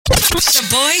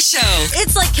Shaboy Show.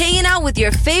 It's like hanging out with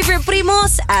your favorite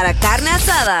primos at a carne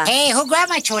asada. Hey, who grabbed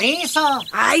my chorizo?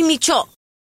 Ay, Micho.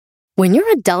 When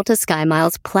you're a Delta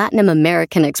SkyMiles Platinum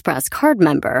American Express card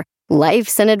member,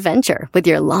 life's an adventure with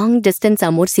your long-distance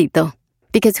amorcito.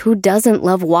 Because who doesn't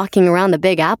love walking around the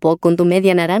Big Apple con tu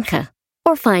media naranja?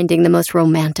 Or finding the most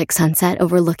romantic sunset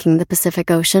overlooking the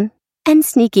Pacific Ocean? And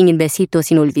sneaking in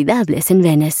besitos inolvidables in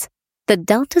Venice. The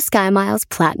Delta SkyMiles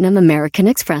Platinum American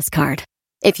Express card.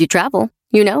 If you travel,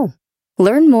 you know.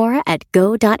 Learn more at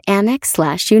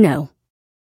go.amex/you-know.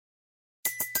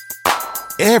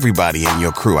 Everybody in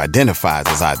your crew identifies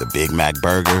as either Big Mac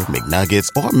Burger, McNuggets,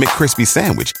 or McCrispy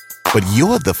Sandwich. But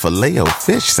you're the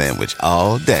Filet-O-Fish Sandwich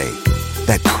all day.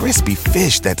 That crispy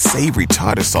fish, that savory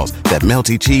tartar sauce, that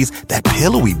melty cheese, that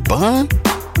pillowy bun.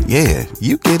 Yeah,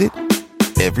 you get it.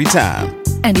 Every time.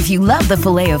 And if you love the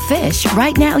Filet-O-Fish,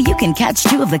 right now you can catch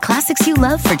two of the classics you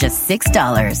love for just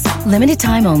 $6. Limited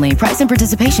time only. Price and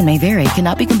participation may vary.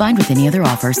 Cannot be combined with any other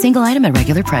offer. Single item at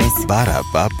regular price.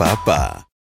 Ba-da-ba-ba-ba.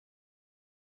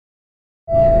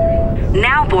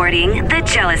 Now boarding the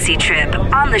jealousy trip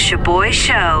on the Shaboy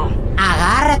Show.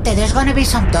 Agárrate, there's gonna be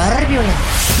some turbulence.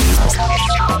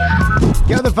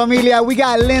 Yo, the familia, we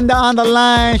got Linda on the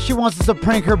line. She wants us to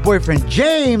prank her boyfriend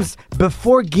James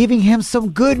before giving him some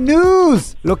good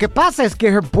news. Lo que pasa es que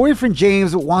her boyfriend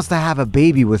James wants to have a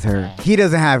baby with her. He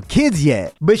doesn't have kids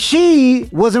yet, but she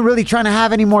wasn't really trying to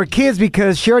have any more kids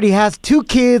because she already has 2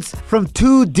 kids from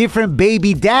 2 different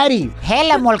baby daddies.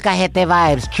 Hella molcajete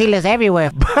vibes, chiles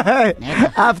everywhere. But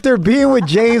after being with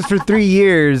James for 3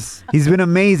 years, he's been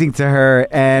amazing to her,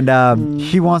 and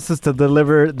she wants us to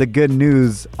deliver the good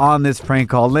news on this prank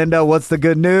call. Linda, what's the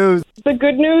good news? The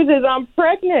good news is I'm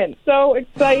pregnant. So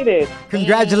excited.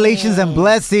 Congratulations and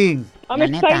blessings. I'm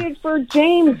excited for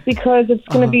James because it's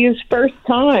going to be his first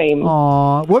time.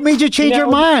 Aw, what made you change your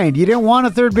mind? You didn't want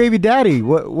a third baby daddy.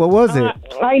 What was it?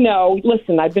 I know.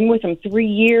 Listen, I've been with him 3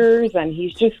 years, and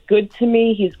he's just good to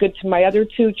me. He's good to my other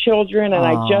 2 children, and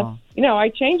I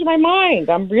changed my mind.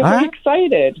 I'm really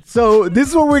excited. So this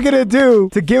is what we're going to do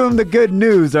to give him the good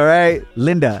news, all right?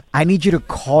 Linda, I need you to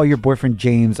call your boyfriend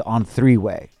James on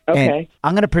 3-way. Okay. And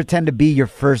I'm going to pretend to be your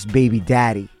first baby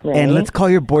daddy. Right. And let's call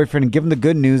your boyfriend and give him the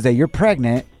good news that you're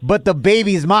pregnant, but the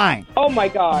baby's mine. Oh, my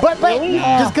God. But really?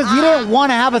 just because you didn't want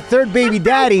to have a third baby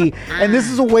daddy, and this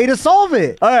is a way to solve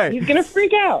it. All right. He's going to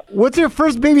freak out. What's your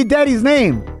first baby daddy's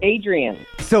name? Adrian.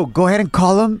 So go ahead and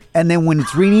call him, and then when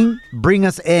it's ringing, bring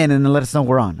us in and let us know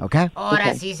we're on, okay?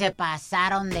 Ahora sí se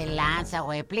pasaron de lanza,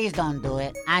 güey. Please don't do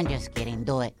it. I'm just kidding.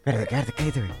 Do it.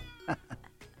 Cállate.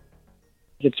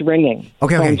 It's ringing.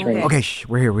 Okay, shh,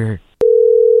 we're here.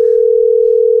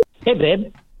 Hey,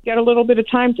 babe. Got a little bit of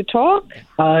time to talk?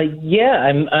 Yeah,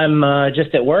 I'm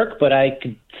just at work, but I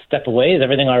could step away. Is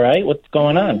everything all right? What's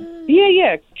going on?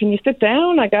 Yeah. Can you sit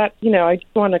down? I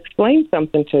just want to explain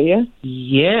something to you.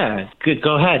 Yeah, good.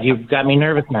 Go ahead. You've got me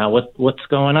nervous now. What's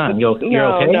going on? You're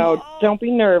okay? No, don't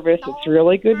be nervous. It's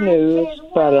really good news.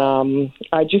 But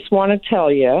I just want to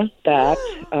tell you that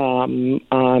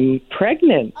I'm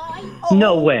pregnant.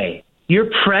 No way. You're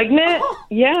pregnant?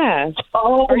 Yeah.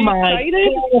 Oh, Are you my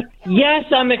excited? God. Yes,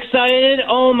 I'm excited.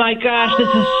 Oh, my gosh, this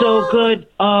is so good.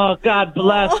 Oh, God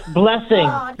blessing.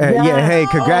 Hey,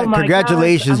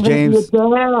 congratulations, James.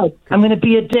 I'm going to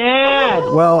be a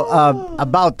dad. Well,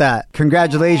 about that,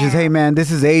 congratulations. Hey, man,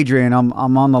 this is Adrian. I'm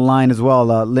on the line as well.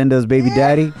 Linda's baby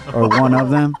daddy, or one of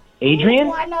them.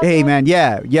 Adrian? Hey, man,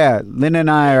 yeah. Linda and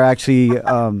I are actually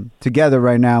together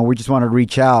right now. We just want to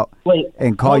reach out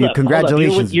and call you.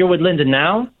 Congratulations. You're with Linda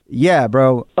now? Yeah,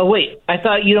 bro. Oh, wait. I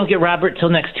thought you don't get Robert till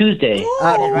next Tuesday.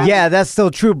 Yeah, that's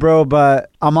still true, bro. But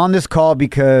I'm on this call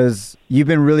because you've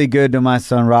been really good to my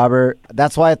son, Robert.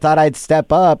 That's why I thought I'd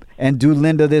step up and do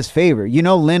Linda this favor. You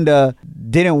know, Linda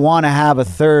didn't want to have a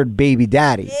third baby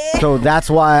daddy. So that's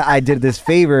why I did this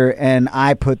favor, and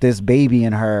I put this baby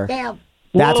in her. Damn.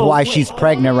 That's why she's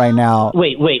pregnant right now.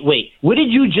 Wait. What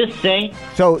did you just say?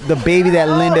 So the baby that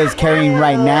Linda is carrying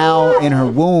right now in her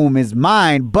womb is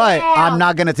mine, but I'm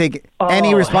not going to take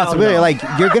any responsibility. No. Like,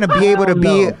 you're going to be able to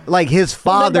be like his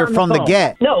father from the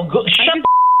get. No, shut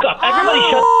the up. Everybody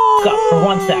shut the up for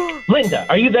 1 sec. Linda,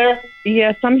 are you there?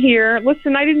 Yes, I'm here.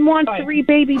 Listen, I didn't want 3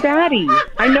 baby daddies.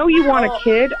 I know you want a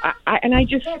kid, and I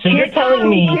just... So you're telling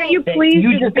me can't you please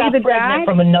you just got be the pregnant dad?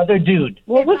 from another dude?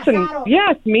 Well, listen,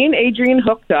 yes, me and Adrian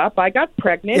hooked up. I got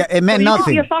pregnant. Yeah, it meant so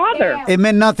nothing. You could be a father. It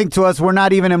meant nothing to us. We're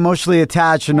not even emotionally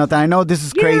attached or nothing. I know this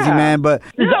is crazy, man, but...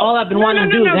 This is all I've been wanting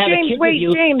to do is have a kid with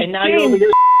you, James, and now you're over here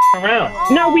around.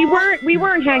 No, we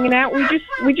weren't hanging out.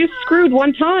 We just screwed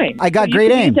one time. I got So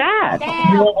great you could aim. be Dad.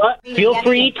 You know what? Feel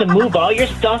free to move all your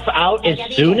stuff out as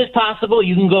soon as possible.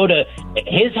 You can go to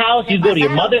his house. You go to your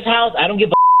mother's house. I don't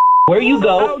give a where you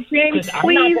go. Oh, James, 'cause I'm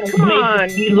please, not come gonna on.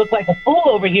 make you look like a fool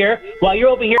over here while you're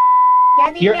over here.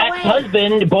 Your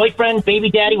ex-husband, boyfriend, baby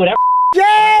daddy, whatever.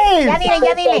 James! Ya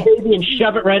dile. Baby and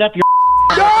shove it right up your.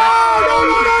 No,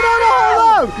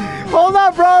 hold up. Hold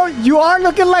up, bro. You are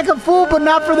looking like a fool, but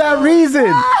not for that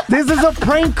reason. This is a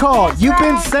prank call. You've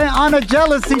been sent on a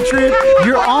jealousy trip.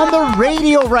 You're on the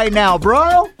radio right now,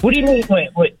 bro. What do you mean?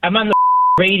 Wait. I'm on the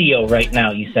radio right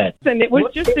now, you said. And it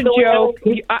was just a joke.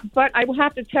 But I will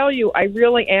have to tell you, I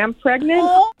really am pregnant.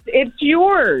 It's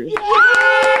yours.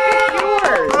 It's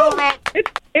yours.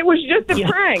 It was just a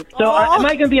prank. So am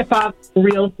I going to be a father for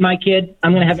real, my kid?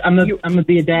 I'm going to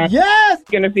be a dad? Yes!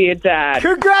 Going to be a dad.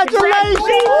 Congratulations!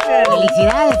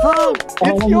 Felicidades, fool.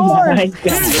 It's yours. My God.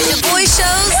 Shaboy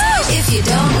Shows. If you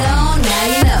don't know, now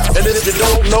you know. And if you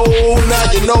don't know,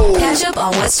 now you know. Catch up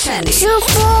on what's trending.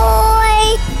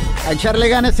 A echarle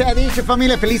ganas se ha dicho,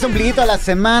 familia. Feliz ombliguito a la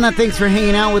semana. Thanks for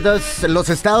hanging out with us. Los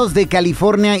estados de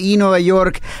California y Nueva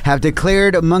York have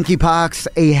declared monkeypox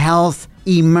a health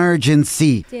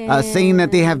emergency, saying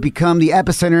that they have become the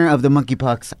epicenter of the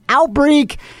monkeypox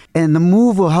outbreak, and the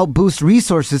move will help boost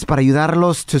resources para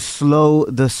ayudarlos to slow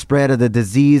the spread of the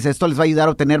disease. Esto les va a ayudar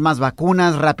a obtener más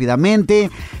vacunas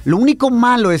rápidamente. Lo único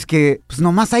malo es que pues,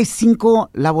 nomás hay 5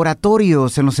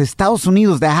 laboratorios en los Estados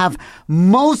Unidos that have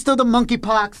most of the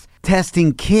monkeypox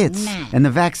testing kits. And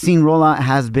the vaccine rollout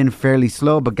has been fairly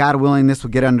slow, but God willing, this will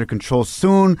get under control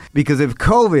soon, because if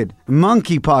COVID,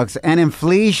 monkeypox, and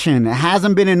inflation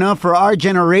hasn't been enough for our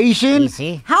generation,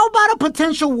 how about a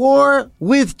potential war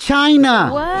with China?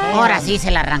 Ahora sí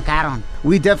se la arrancaron.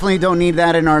 We definitely don't need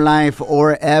that in our life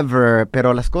or ever.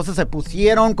 Pero las cosas se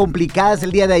pusieron complicadas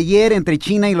el día de ayer entre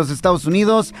China y los Estados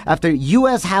Unidos after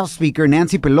U.S. House Speaker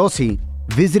Nancy Pelosi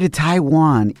visited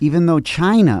Taiwan, even though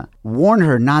China warned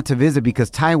her not to visit because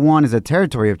Taiwan is a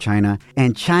territory of China,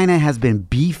 and China has been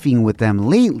beefing with them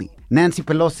lately. Nancy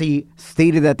Pelosi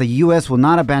stated that the U.S. will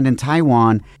not abandon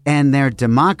Taiwan and their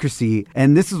democracy,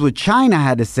 and this is what China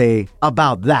had to say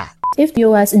about that. If the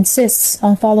U.S. insists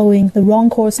on following the wrong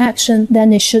course action,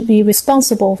 then it should be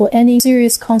responsible for any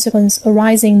serious consequence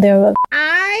arising thereof.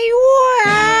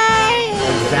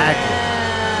 Exactly.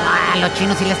 A los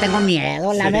chinos sí les tengo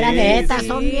miedo, la vera neta,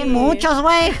 son bien muchos,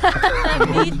 güey.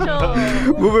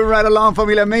 Moving right along,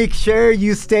 familia. Make sure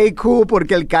you stay cool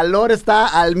porque el calor está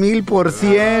al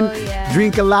 1000%.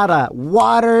 Drink a lot of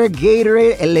water,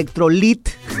 Gatorade,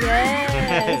 Electrolit.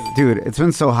 Yes. Dude, it's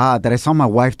been so hot that I saw my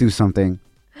wife do something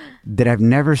that I've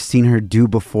never seen her do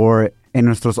before en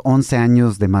nuestros 11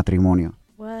 años de matrimonio.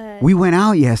 We went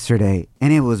out yesterday,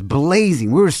 and it was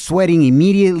blazing. We were sweating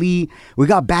immediately. We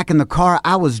got back in the car.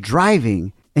 I was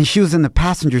driving, and she was in the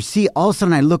passenger seat. All of a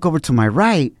sudden, I look over to my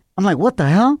right. I'm like, what the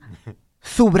hell?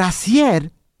 Su brasier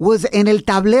was en el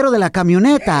tablero de la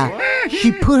camioneta.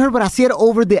 She put her brasier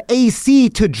over the AC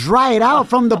to dry it out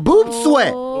from the boob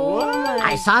sweat.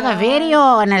 I saw the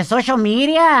video en el social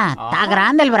media. Está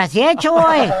grande el brasiecho,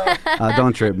 güey.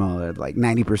 Don't trip, Mo. Like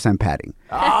 90% padding.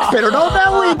 Pero no te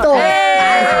agüito.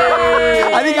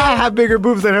 I think I have bigger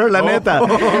boobs than her, la neta.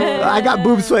 I got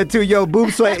boob sweat too. Yo,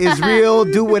 boob sweat is real.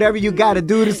 Do whatever you got to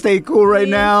do to stay cool right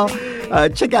now.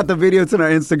 Check out the video. It's in our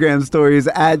Instagram stories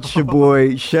at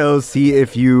Shaboy Show. See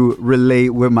if you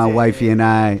relate with my wifey and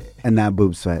I and that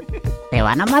boob sweat. Te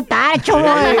van a matar,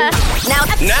 chuboy. Now.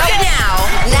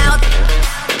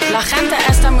 La gente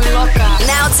está muy loca.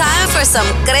 Now time for some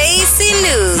crazy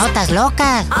news. Notas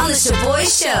locas. On the Shaboy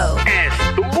Show.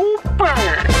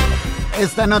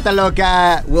 Esta nota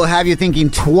loca will have you thinking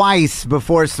twice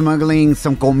before smuggling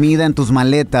some comida en tus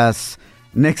maletas.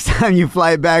 Next time you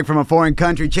fly back from a foreign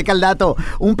country, checa el dato.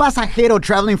 Un pasajero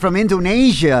traveling from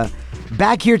Indonesia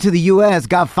back here to the U.S.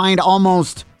 got fined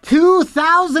almost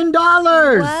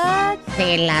 $2,000. What?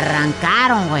 Se la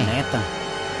arrancaron, güey.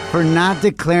 For not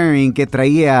declaring que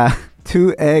traía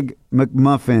 2 egg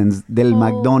McMuffins del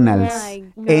McDonald's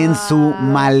en su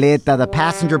maleta. The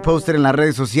passenger posted en las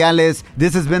redes sociales,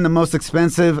 "This has been the most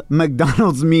expensive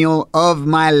McDonald's meal of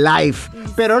my life."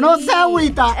 Pero no se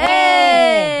agüita.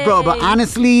 Hey. Bro, but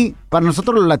honestly, para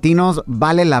nosotros los latinos,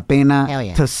 vale la pena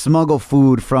to smuggle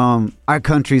food from our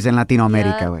countries en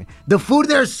Latinoamérica, güey. The food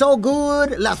there is so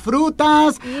good. Las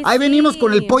frutas. Ahí venimos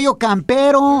con el pollo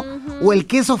campero o el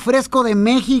queso fresco de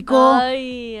México.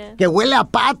 Que huele a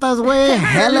patas, güey.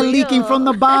 Hella leaking from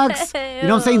the box. You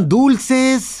know what I'm saying?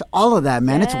 Dulces. All of that,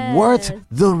 man. It's worth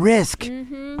the risk.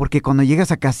 Porque cuando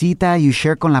llegas a casita, you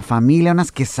share con la familia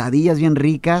unas quesadillas bien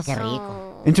ricas. Qué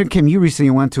rico. Intern Kim, you recently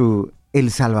went to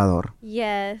El Salvador.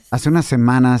 Yes. Hace unas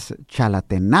semanas,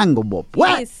 Chalatenango, Bob.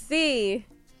 What? Sí.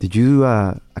 Did you,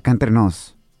 acá entre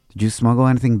nos, did you smuggle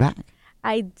anything back?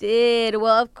 I did.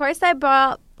 Well, of course, I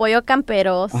brought pollo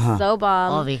campero, so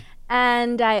bomb. Obvi.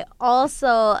 And I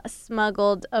also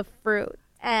smuggled a fruit.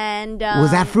 And Was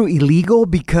that fruit illegal?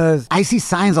 Because I see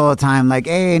signs all the time like,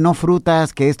 hey, no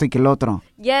frutas, que esto y que el otro.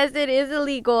 Yes, it is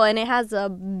illegal, and it has a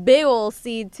big old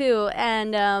seed, too.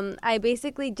 And I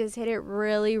basically just hit it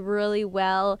really, really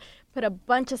well, put a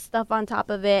bunch of stuff on top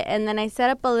of it, and then I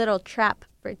set up a little trap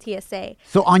for TSA.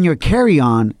 So on your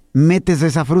carry-on, metes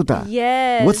esa fruta?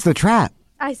 Yes. What's the trap?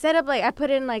 I set up, I put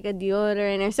in, a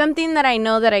deodorant or something that I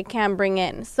know that I can't bring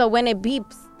in. So when it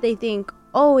beeps, they think,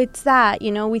 oh, it's that,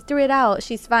 we threw it out.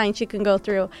 She's fine. She can go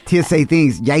through. TSA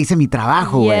thinks, ya hice mi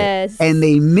trabajo, güey. Yes. And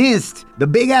they missed the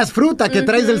big-ass fruta que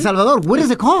traes del Salvador. What is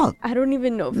it called? I don't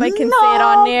even know if I can say it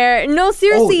on air. No,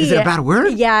 seriously. Oh, is it a bad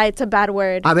word? Yeah, it's a bad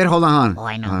word. A ver, hold on. Oh,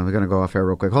 I know. We're going to go off air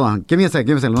real quick. Hold on. Give me a sec.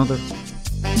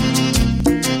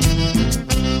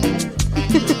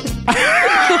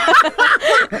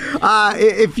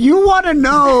 If you want to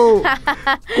know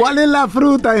cuál es la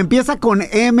fruta, empieza con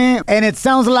M, and it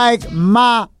sounds like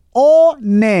maones.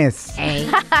 Hey.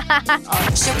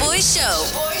 Shaboy Show.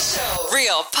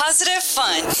 Real positive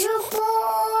fun.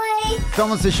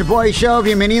 Somos el Shaboy Show.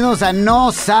 Bienvenidos a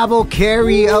No Sabo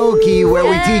Karaoke, where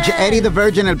we teach Eddie the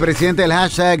Virgin, el presidente del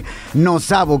hashtag No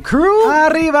Sabo Crew.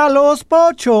 Arriba los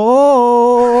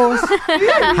pochos.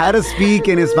 How to speak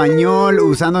in español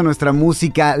usando nuestra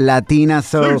música latina.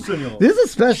 So this is a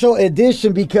special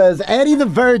edition because Eddie the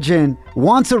Virgin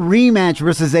wants a rematch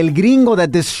versus El Gringo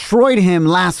that destroyed him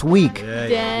last week.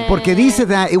 Porque dice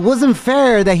that it wasn't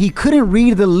fair that he couldn't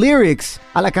read the lyrics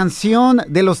a la canción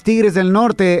de los Tigres del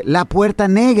Norte, La Puerta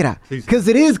Negra. Because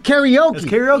it is karaoke. It's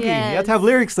karaoke. You have to have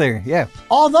lyrics there. Yeah.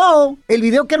 Although, el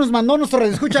video que nos mandó nuestro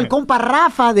radioescucha el compa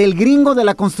Rafa del Gringo de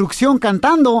la Construcción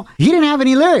cantando, he didn't have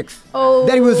any lyrics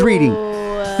that he was reading.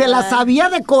 Se la sabía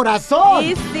de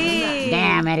corazón. Sí.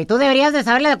 Damn, Eddie, tú deberías de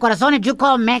saberle de corazón if you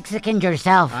call Mexican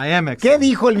yourself. I am Mexican. ¿Qué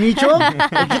dijo el Micho?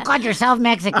 If you call yourself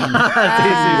Mexican. Sí,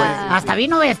 güey. Hasta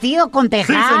vino vestido con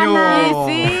tejana.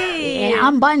 Sí.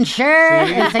 Unbuttoned shirt,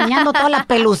 enseñando toda la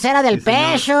pelucera del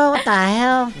pecho. What the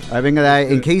hell? Venga,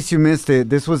 in case you missed it,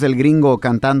 this was El Gringo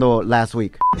cantando last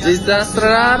week. Yeah.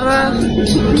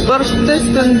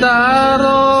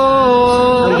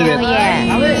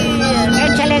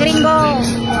 Échale, Gringo.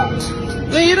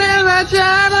 Mire la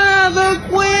cara de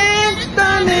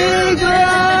Puerta Negra.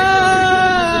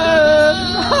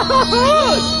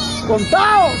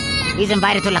 ¡Contao! He's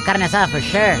invited to la carne asada for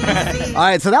sure. All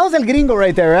right, so that was El Gringo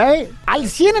right there, right? Al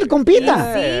 100 el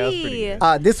compita. Sí.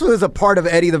 This was a part of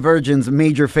Eddie the Virgin's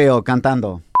major fail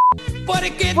cantando.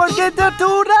 Porque te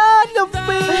aturando,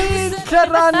 pinche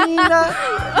ranina.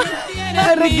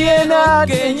 Rellena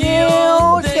que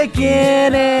yo te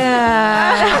quiere.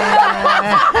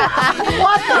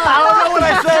 What the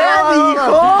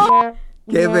hell?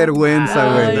 Qué vergüenza,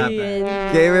 güey.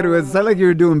 Qué vergüenza. Sound like you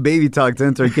were doing baby talk to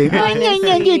Enter King.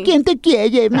 ¿Quién te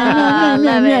quiere?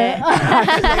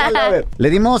 Le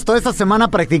dimos toda esta semana a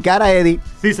practicar a Eddie.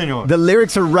 Sí, señor. The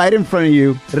lyrics are right in front of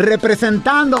you.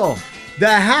 Representando the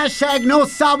hashtag No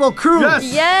Sabo Crew.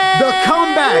 Yes. The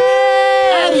comeback.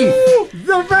 Eddie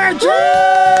the Virgin.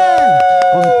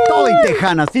 Con todo y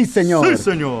tejana, sí, señor. Sí,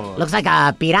 señor. Looks like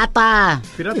a pirata.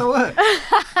 ¿Pirata what?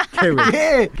 ¿Qué,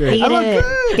 güey?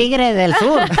 Tigre del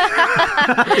sur.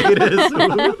 Tigre del sur.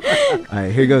 All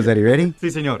right, here goes, Eddie. Ready?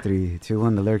 Sí, señor. 3, 2,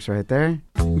 1, the lyrics right there.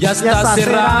 Ya está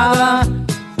cerrada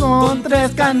con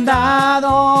 3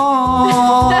 candados.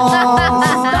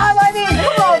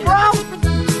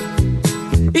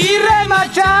 Y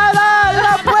remachada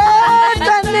la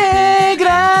Puerta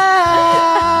Negra.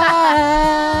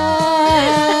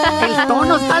 El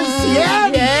tono está al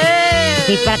 100.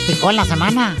 Sí, practicó en la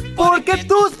semana. Porque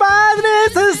tus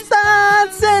padres están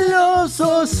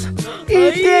celosos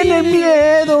y tienen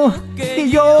miedo que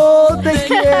yo te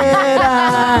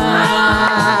quiera.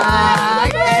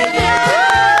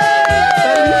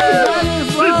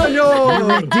 You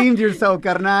redeemed yourself,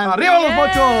 carnal. ¡Arriba los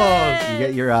pochos! You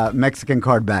get your Mexican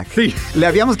card back. Sí. Le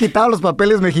habíamos quitado los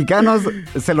papeles mexicanos,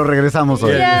 se los regresamos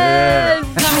hoy. Yes.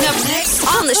 Coming up next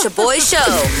on the Shaboy Show.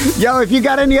 Yo, if you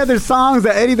got any other songs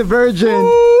that Eddie the Virgin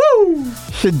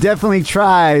should definitely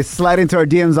try, slide into our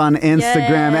DMs on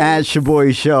Instagram at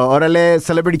Shaboy Show. Órale,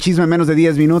 Celebrity Chisme en menos de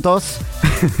 10 minutos.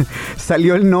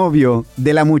 Salió el novio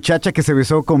de la muchacha que se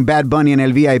besó con Bad Bunny en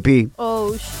el VIP.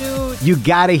 Oh, shoot. You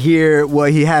gotta hear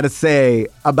what he had to say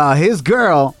about his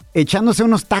girl echándose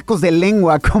unos tacos de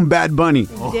lengua con Bad Bunny.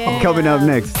 Damn. Coming up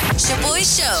next. Shaboy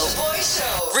Show.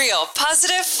 Real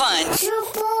positive fun.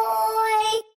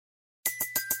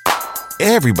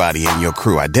 Everybody in your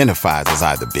crew identifies as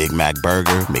either Big Mac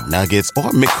Burger, McNuggets,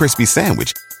 or McCrispy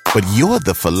Sandwich. But you're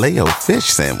the Filet-O-Fish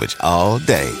Sandwich all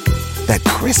day. That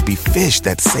crispy fish,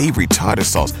 that savory tartar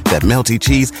sauce, that melty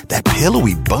cheese, that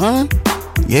pillowy bun.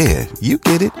 Yeah, you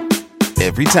get it.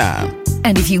 Every time.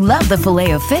 And if you love the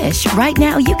Filet-O-Fish, right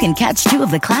now you can catch 2 of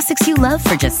the classics you love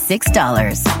for just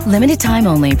 $6. Limited time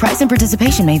only. Price and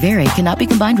participation may vary. Cannot be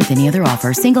combined with any other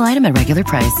offer. Single item at regular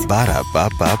price.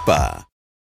 Ba-da-ba-ba-ba.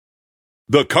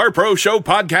 The CarPro Show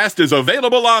podcast is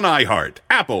available on iHeart,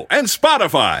 Apple, and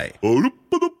Spotify.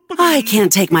 I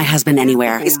can't take my husband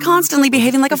anywhere. He's constantly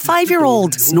behaving like a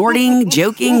 5-year-old, snorting,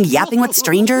 joking, yapping with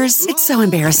strangers. It's so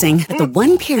embarrassing. But the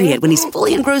one period when he's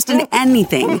fully engrossed in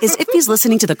anything is if he's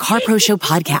listening to the CarPro Show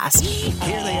podcast.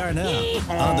 Here they are now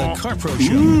on the CarPro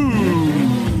Show.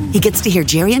 He gets to hear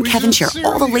Jerry and Kevin share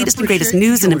all the latest and greatest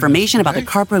news and information about the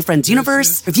CarPro Friends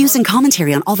universe, reviews and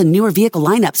commentary on all the newer vehicle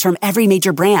lineups from every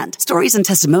major brand, stories and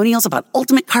testimonials about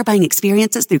ultimate car buying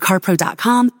experiences through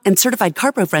CarPro.com, and certified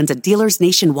CarPro Friends at dealers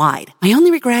nationwide. My only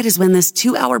regret is when this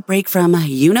 2-hour break from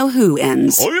you-know-who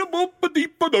ends.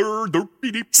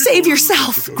 Save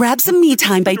yourself. Grab some me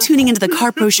time by tuning into the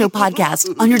CarPro Show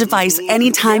podcast on your device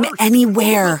anytime,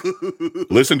 anywhere.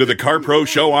 Listen to the CarPro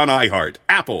Show on iHeart,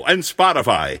 Apple, and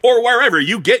Spotify, or wherever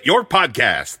you get your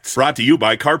podcasts. Brought to you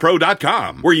by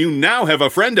CarPro.com, where you now have a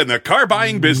friend in the car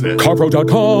buying business.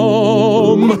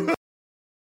 CarPro.com.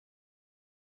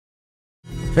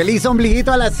 Feliz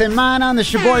ombliguito a la semana on the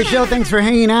Shaboy Show. Thanks for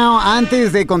hanging out.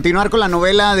 Antes de continuar con la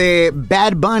novela de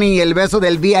Bad Bunny, El Beso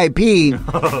del VIP,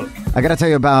 I gotta tell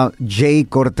you about Jay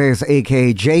Cortez,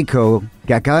 a.k.a. Jayco,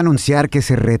 que acaba de anunciar que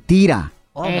se retira.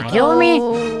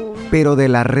 Pero de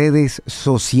las redes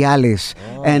sociales.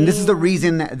 And this is the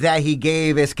reason that he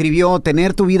gave. Escribió,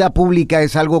 tener tu vida pública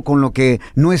es algo con lo que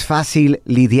no es fácil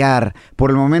lidiar.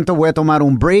 Por el momento voy a tomar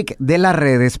un break de las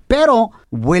redes, pero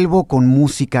vuelvo con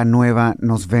música nueva.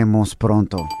 Nos vemos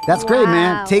pronto. That's great,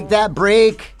 man. Take that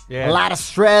break. Yeah. A lot of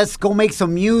stress. Go make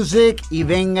some music y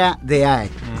venga de ahí.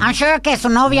 I'm sure que su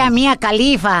novia Mia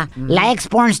Khalifa, la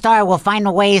ex-porn star, will find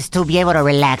ways to be able to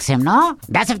relax him, no?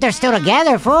 That's if they're still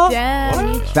together, fool.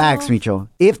 Yeah, Facts, Micho.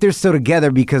 If they're still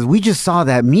together, because we just saw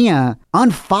that Mia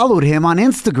unfollowed him on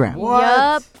Instagram.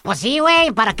 Yup. Pues sí,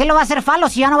 güey. ¿Para qué lo va a hacer follow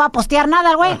si ya no va a postear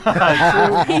nada, güey?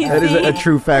 That is a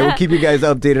true fact. We'll keep you guys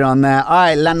updated on that. All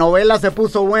right, la novela se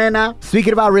puso buena.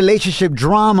 Speaking about relationship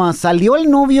drama, salió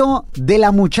el novio de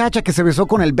la muchacha que se besó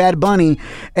con el Bad Bunny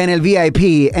en el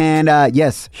VIP. And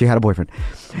yes, she had a boyfriend.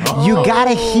 You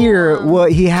gotta hear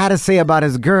what he had to say about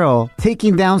his girl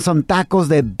taking down some tacos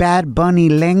de Bad Bunny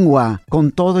lengua con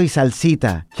todo y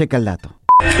salsita. Checa el dato.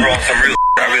 Bro, some real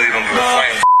I really don't give a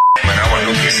flying man. I want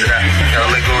no piece of that.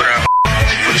 Gotta let go of that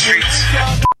for the streets.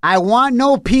 I want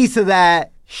no piece of that.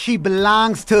 She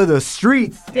belongs to the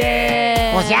streets.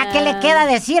 Pues ya, ¿qué le queda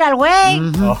decir al güey?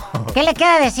 ¿Qué le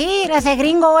queda decir a ese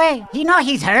gringo, güey? You know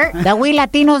he's hurt. That we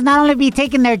Latinos not only be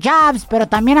taking their jobs, pero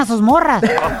también a sus morras.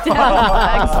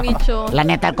 La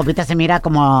neta, el compita se mira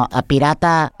como a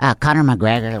pirata a Conor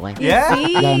McGregor, güey. Yeah.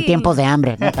 En tiempos de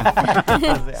hambre, neta.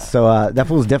 So that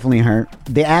fool's definitely hurt.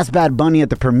 They asked Bad Bunny at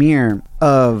the premiere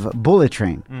of Bullet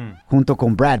Train, junto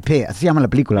con Brad Pitt. Así se llama la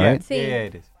película, right? Sí. Yeah,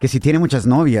 it is. Que si tiene muchas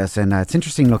novias, and it's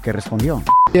interesting lo que respondió.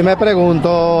 Y me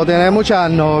pregunto, ¿tienes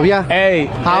muchas novias?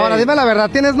 Ahora, dime la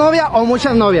verdad, ¿tienes novia o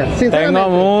muchas novias? Tengo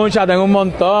muchas, tengo un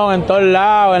montón en todos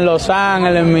lados, en Los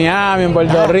Ángeles, en Miami, en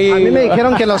Puerto Rico. A mí me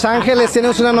dijeron que en Los Ángeles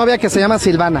tienes una novia que se llama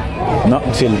Silvana. No,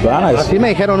 Silvana. Así me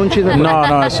dijeron un chisme.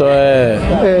 No, eso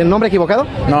es... ¿Nombre equivocado?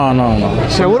 No.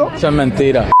 ¿Seguro? Eso es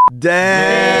mentira.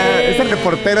 Damn. Es el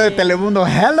reportero de Telemundo,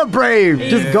 hella brave.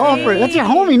 Just go for it. That's your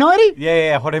homie, ¿no, Eddie?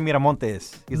 Yeah, Jorge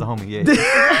Miramontes. He's a homie, yeah.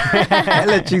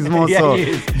 Hella chismoso. Yeah,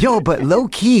 he is. Yo, but low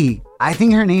key, I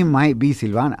think her name might be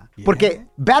Silvana. Yeah. Porque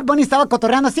Bad Bunny estaba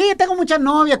cotorreando. Sí, tengo muchas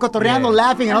novias, cotorreando,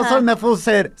 laughing. And all of a sudden that fool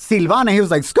said Silvana. He was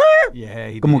like, skirt. Yeah,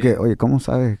 he Como did. que, oye, ¿cómo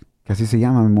sabes que así se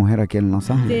llama mi mujer aquí en Los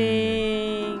Ángeles?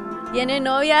 Tiene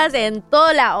novias en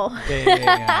todo lado.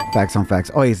 Facts on facts.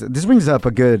 Oh, yes, this brings up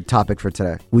a good topic for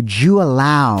today. Would you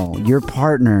allow your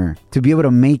partner to be able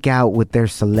to make out with their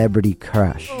celebrity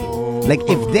crush? Like,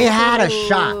 if they had a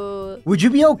shot, would you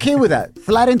be okay with that?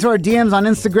 Slide into our DMs on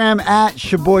Instagram at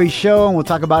Shaboy Show, and we'll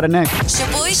talk about it next.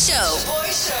 Shaboy Show.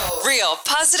 Real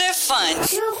positive fun.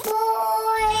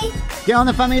 ¿Qué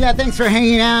onda, familia? Thanks for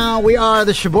hanging out. We are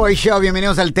the Shaboy Show.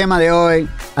 Bienvenidos al tema de hoy.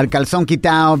 Al calzón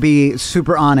quitao. Be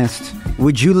super honest.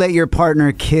 Would you let your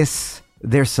partner kiss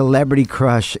their celebrity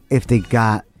crush if they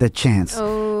got the chance?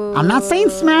 I'm not saying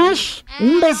smash.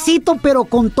 Un besito, pero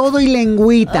con todo y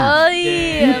lengüita.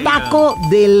 Ay, un taco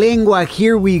de lengua.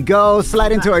 Here we go.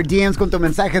 Slide into our DMs con tu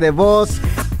mensaje de voz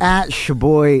at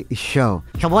Shaboy Show.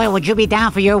 Shaboy, would you be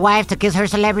down for your wife to kiss her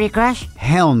celebrity crush?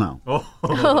 Hell no.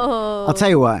 I'll tell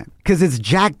you why. Because it's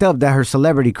jacked up that her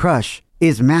celebrity crush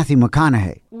is Matthew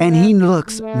McConaughey. And he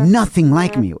looks nothing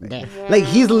like me. Like,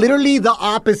 he's literally the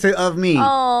opposite of me.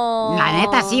 La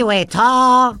neta sí, güey.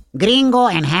 Tall, gringo,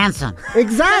 and handsome.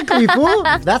 Exactly, fool.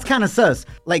 That's kind of sus.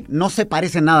 Like, no se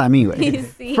parece nada a mí,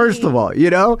 güey. First of all, you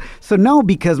know? So no,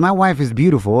 because my wife is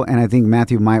beautiful, and I think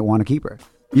Matthew might want to keep her.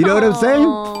 You know what I'm saying?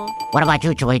 What about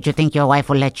you, Shaboy? Do you think your wife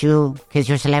will let you kiss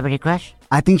your celebrity crush?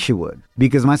 I think she would.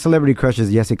 Because my celebrity crush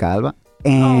is Jessica Alba.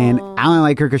 And I don't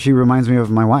like her because she reminds me of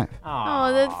my wife.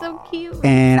 Oh, that's so cute.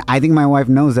 And I think my wife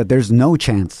knows that there's no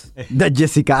chance that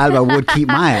Jessica Alba would keep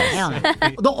my ass.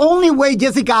 The only way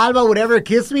Jessica Alba would ever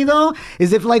kiss me, though,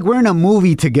 is if, like, we're in a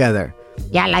movie together.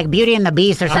 Yeah, like Beauty and the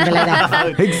Beast or something like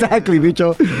that. Exactly,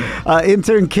 bicho.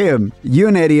 Intern Kim, you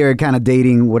and Eddie are kind of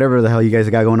dating, whatever the hell you guys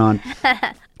got going on.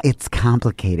 It's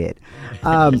complicated.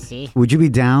 Would you be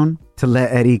down to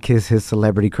let Eddie kiss his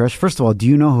celebrity crush? First of all, do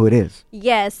you know who it is?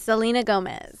 Yes, Selena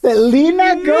Gomez.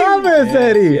 Selena Gomez,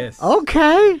 Eddie. Yes.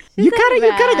 Okay. You kind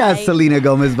of got Selena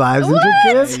Gomez vibes,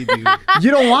 didn't you, Kim? You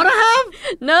don't want to have?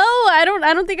 No, I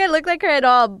don't think I look like her at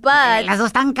all, but... Las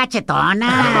dos tan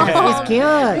cachetonas. She's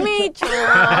cute. Me too.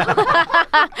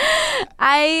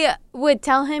 I would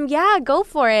tell him, yeah, go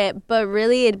for it. But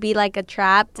really, it'd be like a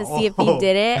trap to see if he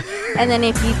did it. And then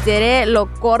if he did it, lo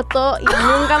corto y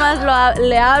nunca más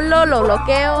le hablo, lo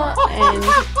bloqueo, and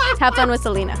have fun with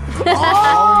Selena.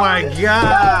 Oh, my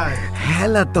God.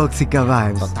 Hella tóxica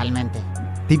vibes. Totalmente.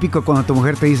 Típico cuando tu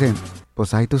mujer te dice,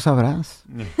 pues ahí tú sabrás.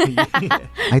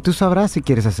 Ahí tú sabrás si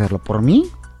quieres hacerlo. Por mí,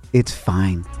 it's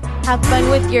fine. Have fun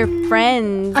with your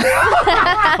friends.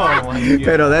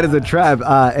 Pero that is a trap.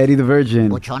 Eddie the Virgin.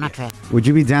 Buchona trap. Would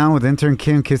you be down with intern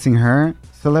Kim kissing her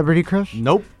celebrity crush?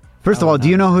 Nope. First of all, do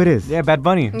you know who it is? Yeah, Bad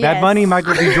Bunny. Yes. Bad Bunny,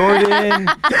 Michael B. Jordan.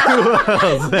 Who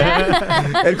else?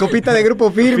 El copita de Grupo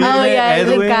Firme. Oh, yeah,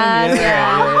 Edwin. Lucas,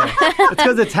 Yeah. It's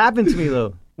because it's happened to me,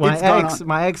 though. It's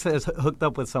My ex is hooked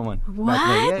up with someone. What?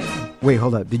 Yeah. Wait,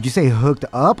 hold up. Did you say hooked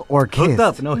up or kissed? Hooked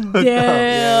up. No, hooked up.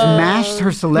 Smashed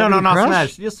her celebrity No, crush?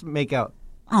 smash. Just make out.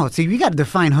 Oh, see, we got to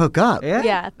define hook up.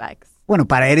 Yeah, facts. Bueno,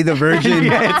 para Eddie the Virgin.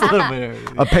 Yeah, it's a little bit early.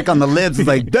 A peck on the lips is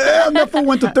like, damn, that fool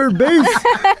went to third base.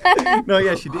 No,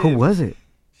 yeah, she did. Who was it?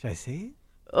 Should I say it?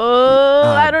 Oh,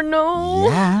 I don't know.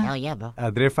 Yeah. Hell yeah, bro.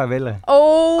 Adriel Favela.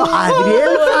 Oh.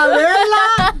 Adriel Favela.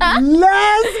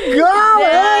 Let's go,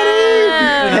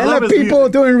 Eddie. Hella love his people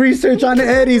music. doing research on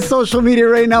Eddie's social media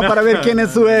right now para ver quién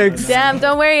es su ex. Damn,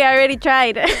 don't worry, I already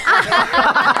tried.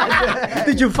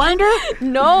 Did you find her?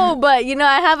 No, but you know,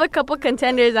 I have a couple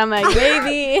contenders. I'm like,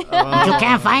 maybe. You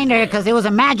can't find her because it was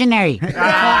imaginary.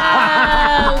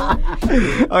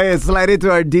 Okay, slide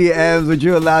into our DMs. Would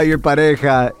you allow your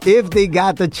pareja, if they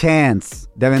got the chance,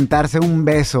 de aventarse un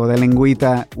beso de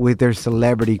lengüita with their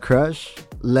celebrity crush?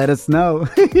 Let us know.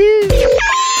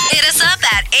 Hit us up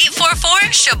at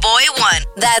 844-SHABOY1.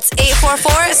 That's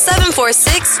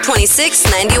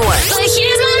 844-746-2691. But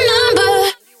here's my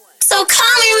number, so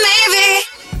call me maybe.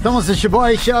 Somos el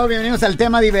Shaboy Show. Bienvenidos al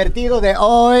tema divertido de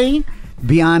hoy.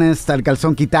 Be honest, al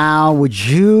calzón quitao. Would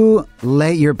you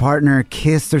let your partner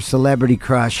kiss their celebrity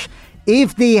crush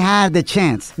if they had the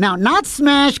chance? Now, not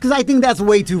smash, because I think that's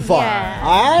way too far. Yeah.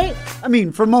 All right? I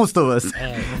mean, for most of us.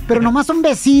 Pero nomás un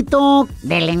besito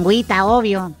De lengüita,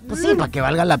 obvio. pues sí, para que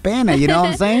valga la pena, you know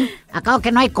what I'm saying? Acabo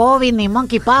que no hay COVID ni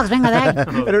monkeypox, venga de ahí.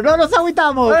 Pero no nos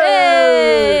agüitamos.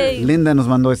 Hey. Linda nos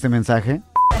mandó este mensaje.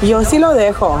 Yo sí lo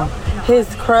dejo. His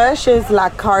crush is la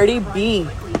Cardi B.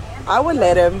 I would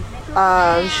let him.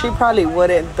 She probably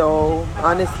wouldn't though.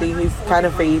 Honestly, he's kind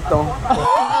of feito.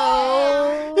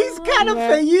 He's kind of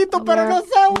feíto, pero no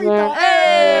se agüita.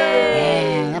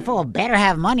 Man, that fool better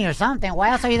have money or something.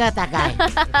 Why else are you that guy?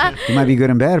 He might be good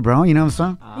in bed, bro. You know what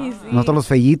I'm saying? Nosotros los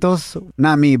feyitos,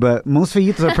 not me, but most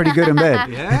feyitos are pretty good in bed.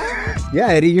 Yeah,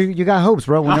 Eddie, you got hopes,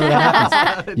 bro, whenever that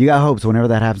happens. You got hopes whenever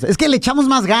that happens. Es que le echamos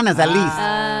más ganas, at least.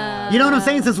 You know what I'm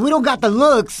saying? Since we don't got the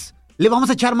looks, le vamos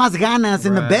a echar más ganas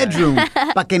in the bedroom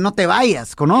para que no te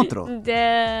vayas con otro.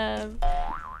 Damn.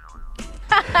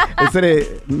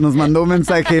 Nos mandó un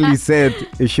mensaje Lisette.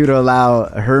 Should allow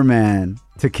her man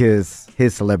to kiss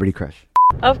his celebrity crush.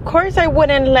 Of course, I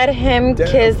wouldn't let him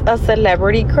kiss a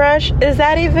celebrity crush. Is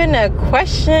that even a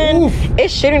question? Oof. It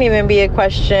shouldn't even be a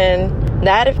question.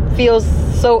 That feels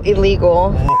so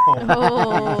illegal.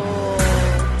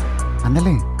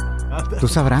 Ándale, tú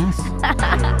sabrás.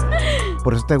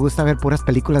 Por eso te gusta ver puras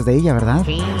películas de ella, ¿verdad?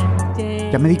 Sí.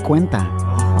 Ya me di cuenta.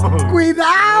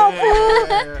 Cuidado,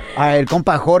 fool. All right,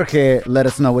 compa Jorge, let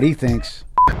us know what he thinks.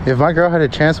 If my girl had a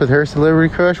chance with her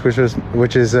celebrity crush, which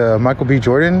is Michael B.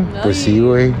 Jordan, pues sí,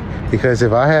 güey. Because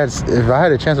if I had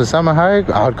a chance with Salma Hayek,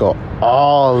 I would go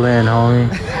all in, homie,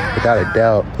 without a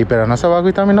doubt. Y pero no se va a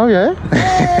agüitar mi novia,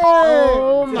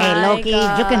 Oh my hey, Loki,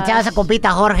 God. You can tell esa compita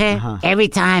Jorge, every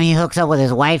time he hooks up with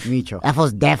his wife, Micho, that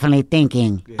fool's definitely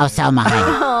thinking of Salma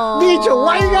Hayek. Micho,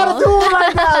 why you gotta do it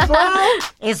like that,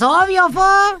 bro? It's obvious,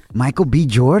 fool. Michael B.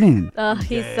 Jordan. Oh,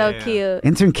 he's so cute.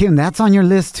 Intern Kim, that's on your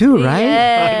list too, right?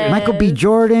 Yes. Michael B.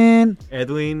 Jordan.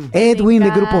 Edwin de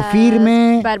Grupo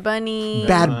Firme. Bad Bunny.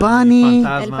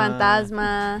 Fantasma. El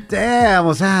Fantasma. Damn,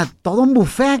 o sea, todo un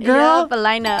buffet, girl. Yep, a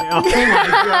lineup.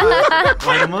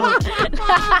 Line 'em up.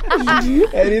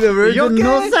 Eddie the Virgin,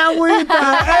 no se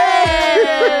agüita.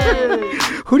 Hey!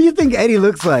 Who do you think Eddie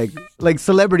looks like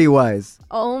celebrity-wise?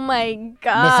 Oh my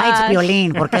God. Besides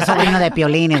Piolín, porque es sobrino de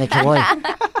Piolín y de Chuboy.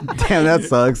 Damn, that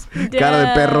sucks. Cara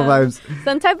de perro vibes.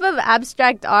 Some type of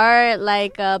abstract art,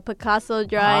 like a Picasso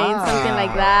drawing, something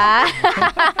like that.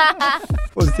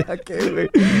 O sea que, güey.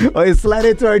 Oye, slide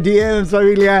into our DMs,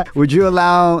 familia. Would you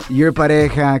allow your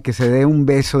pareja que se dé un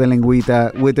beso de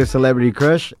lengüita with their celebrity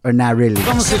crush or not really?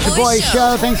 Vamos to your boy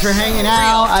show. Thanks for hanging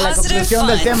out. A la conclusión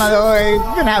del tema de hoy.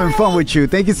 We've been having fun with you.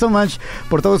 Thank you so much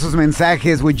por todos sus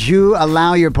mensajes. Would you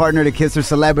allow your partner to kiss their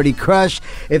celebrity crush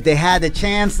if they had the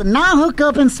chance? Not hook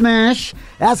up and smash.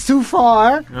 That's too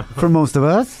far for most of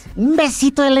us. Un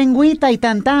besito de lengüita y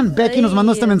tan tan. Becky nos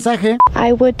mandó este mensaje.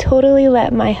 I would totally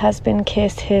let my husband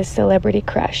kiss his celebrity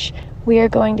crush. We are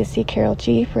going to see Karol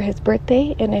G for his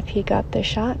birthday, and if he got the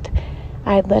shot,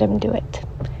 I'd let him do it.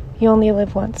 You only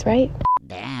live once, right?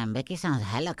 Damn, Becky sounds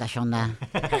hella cachonda.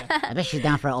 I bet she's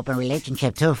down for an open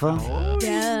relationship too, fool.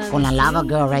 Yeah. Con la lava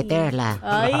girl right there, la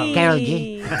Karol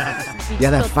G. Yeah,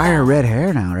 that fire red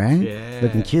hair now, right? Yeah.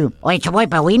 Looking cute. Oye, Chaboy,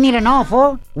 but we need to know,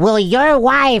 fool. Will your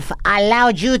wife allow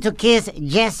you to kiss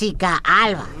Jessica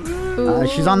Alba?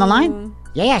 She's on the line?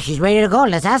 Yeah, she's ready to go.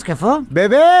 Let's ask her, fool.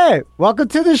 Bebe, welcome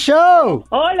to the show.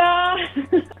 Hola.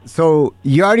 So,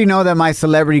 you already know that my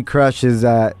celebrity crush is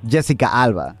Jessica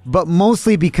Alba, but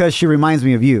mostly because she reminds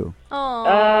me of you.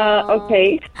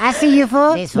 Okay. I see you,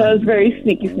 fool. That was very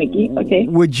sneaky. Okay.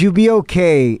 Would you be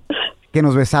okay que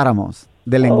nos besáramos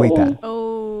de lengüita?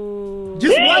 Oh.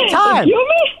 Just one time. You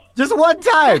me? Just one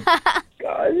time.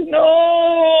 God,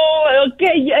 no.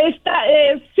 Okay,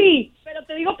 sí. Pero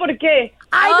te digo por qué.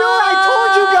 I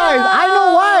told you guys. I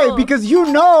know why. Because you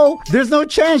know there's no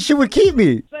chance she would keep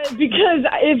me. But because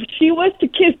if she was to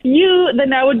kiss you,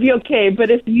 then I would be okay. But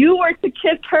if you were to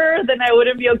kiss her, then I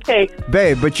wouldn't be okay.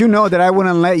 Babe, but you know that I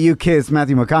wouldn't let you kiss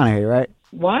Matthew McConaughey, right?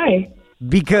 Why?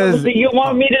 Because... So you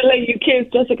want me to let you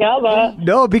kiss Jessica Alba?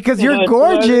 No, because you're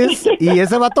gorgeous. Y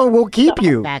ese vato will keep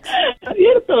you.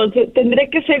 Cierto, tendré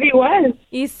que ser igual.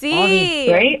 Y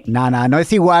sí. Right? No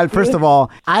es igual. First of all,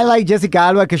 I like Jessica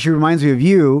Alba because she reminds me of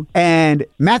you. And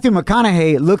Matthew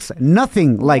McConaughey looks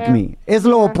nothing like me. Es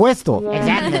lo opuesto.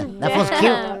 Exactly. That was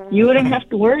cute. You wouldn't have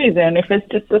to worry then if it's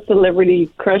just a celebrity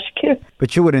crush kiss.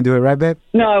 But you wouldn't do it, right, babe?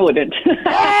 No, I wouldn't.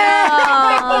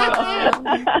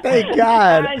 Thank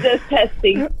God. I'm just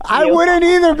testing. I wouldn't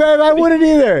either, babe. I wouldn't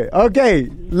either. Okay.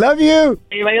 Love you.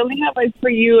 I only have eyes for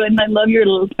you, and I love your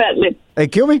little fat lips. Hey,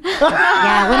 kill me?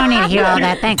 Yeah, we don't need to hear all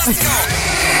that. Thanks.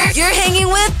 You're hanging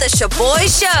with the Shaboy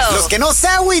Show. Los que no se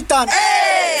agüitan.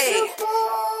 Hey!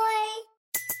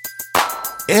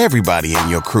 Everybody in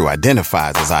your crew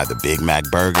identifies as either Big Mac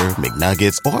Burger,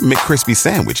 McNuggets, or McCrispy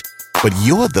Sandwich. But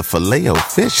you're the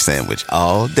Filet-O-Fish Sandwich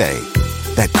all day.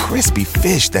 That crispy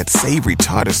fish, that savory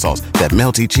tartar sauce, that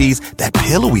melty cheese, that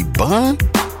pillowy bun.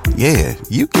 Yeah,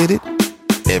 you get it.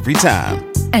 Every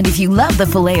time. And if you love the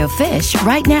Filet-O-Fish,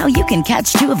 right now you can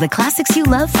catch two of the classics you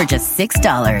love for just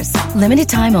 $6. Limited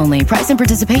time only. Price and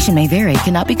participation may vary.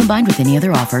 Cannot be combined with any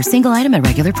other offer. Single item at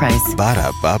regular price.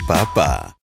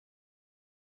 Ba-da-ba-ba-ba.